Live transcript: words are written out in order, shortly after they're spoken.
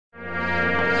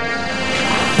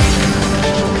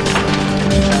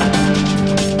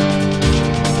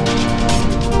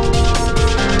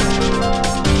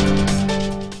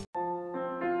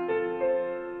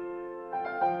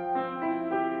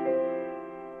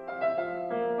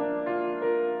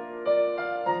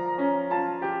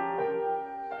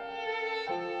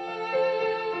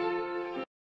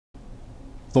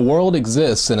The world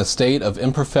exists in a state of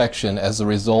imperfection as the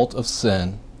result of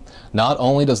sin. Not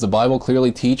only does the Bible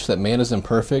clearly teach that man is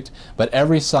imperfect, but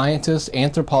every scientist,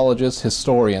 anthropologist,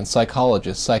 historian,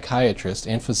 psychologist, psychiatrist,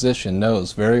 and physician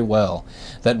knows very well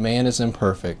that man is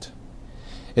imperfect.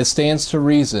 It stands to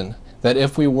reason that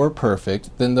if we were perfect,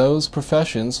 then those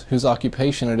professions whose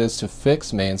occupation it is to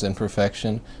fix man's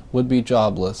imperfection would be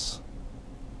jobless.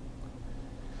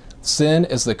 Sin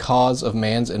is the cause of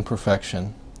man's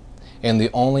imperfection, and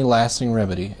the only lasting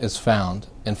remedy is found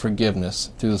in forgiveness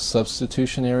through the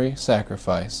substitutionary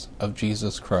sacrifice of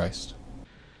Jesus Christ.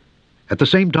 At the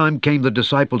same time came the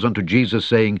disciples unto Jesus,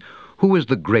 saying, Who is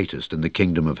the greatest in the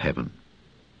kingdom of heaven?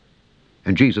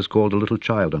 And Jesus called a little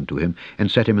child unto him, and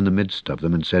set him in the midst of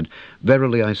them, and said,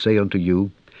 Verily I say unto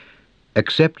you,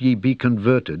 except ye be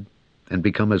converted, and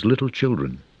become as little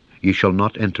children, ye shall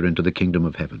not enter into the kingdom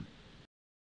of heaven.